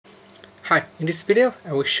Hi, in this video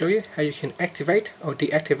I will show you how you can activate or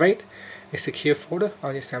deactivate a secure folder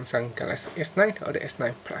on your Samsung Galaxy S9 or the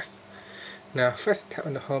S9 Plus. Now first tap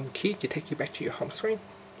on the home key to take you back to your home screen.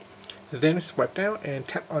 Then swipe down and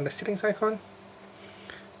tap on the settings icon.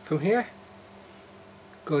 From here,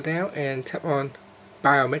 go down and tap on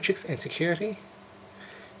biometrics and security.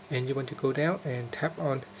 And you want to go down and tap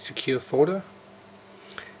on secure folder.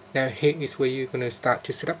 Now here is where you're going to start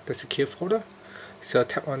to set up the secure folder. So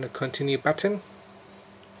tap on the continue button.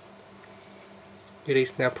 It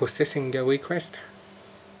is now processing your request.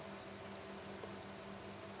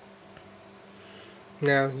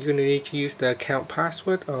 Now you're going to need to use the account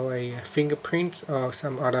password or a fingerprint or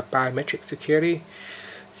some other biometric security.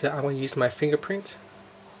 So I'm going to use my fingerprint.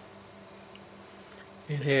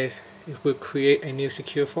 And it will create a new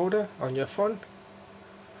secure folder on your phone.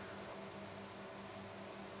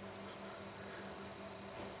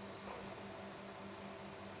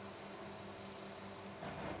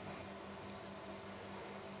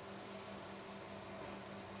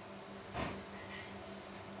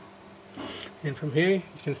 And from here you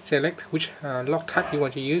can select which lock type you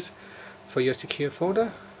want to use for your secure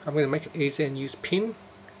folder. I'm going to make it easy and use PIN.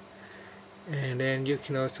 And then you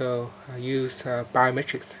can also use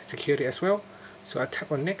biometrics security as well. So I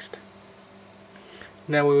tap on next.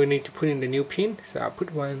 Now we will need to put in the new PIN. So I'll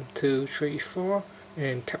put 1, 2, 3, 4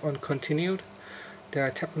 and tap on continued. Then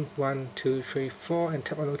I tap on 1, 2, 3, 4 and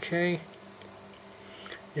tap on OK.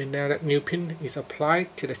 And now that new PIN is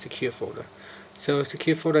applied to the secure folder. So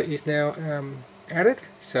secure folder is now added.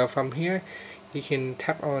 So from here you can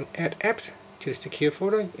tap on add apps to the secure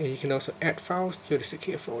folder, and you can also add files to the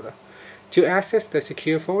secure folder. To access the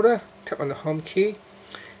secure folder, tap on the home key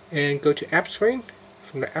and go to app screen.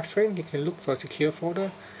 From the app screen you can look for secure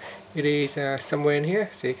folder. It is somewhere in here,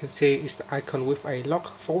 so you can see it's the icon with a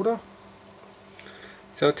lock folder.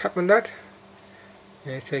 So tap on that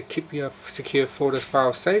and say keep your secure folder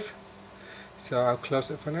file safe. So I'll close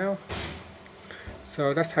it for now.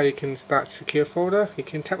 So that's how you can start secure folder. You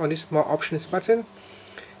can tap on this more options button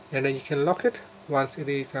and then you can lock it. Once it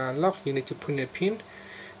is locked, you need to put in a PIN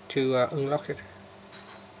to unlock it.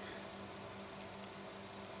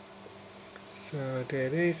 So there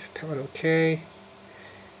it is. Tap on OK,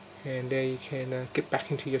 and there you can get back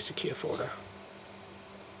into your secure folder.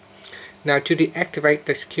 Now to deactivate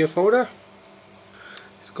the secure folder,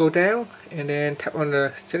 let's go down and then tap on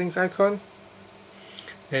the settings icon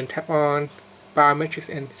and tap on biometrics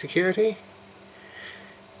and security.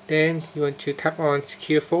 Then you want to tap on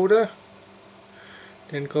secure folder,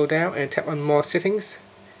 then go down and tap on more settings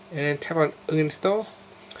and then tap on uninstall.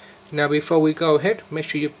 Now before we go ahead, make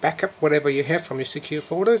sure you back up whatever you have from your secure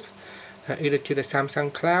folders, either to the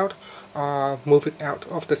Samsung cloud or move it out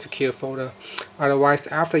of the secure folder. Otherwise,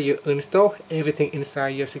 after you install, everything inside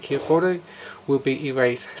your secure folder will be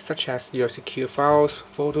erased, such as your secure files,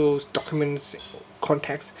 photos, documents,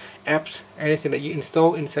 contacts, apps, anything that you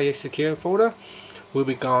install inside your secure folder will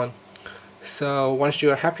be gone. So once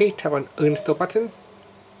you are happy, tap on uninstall button.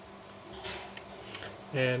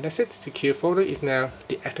 And that's it. Secure folder is now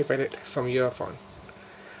deactivated from your phone.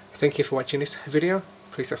 Thank you for watching this video.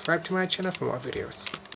 Please subscribe to my channel for more videos.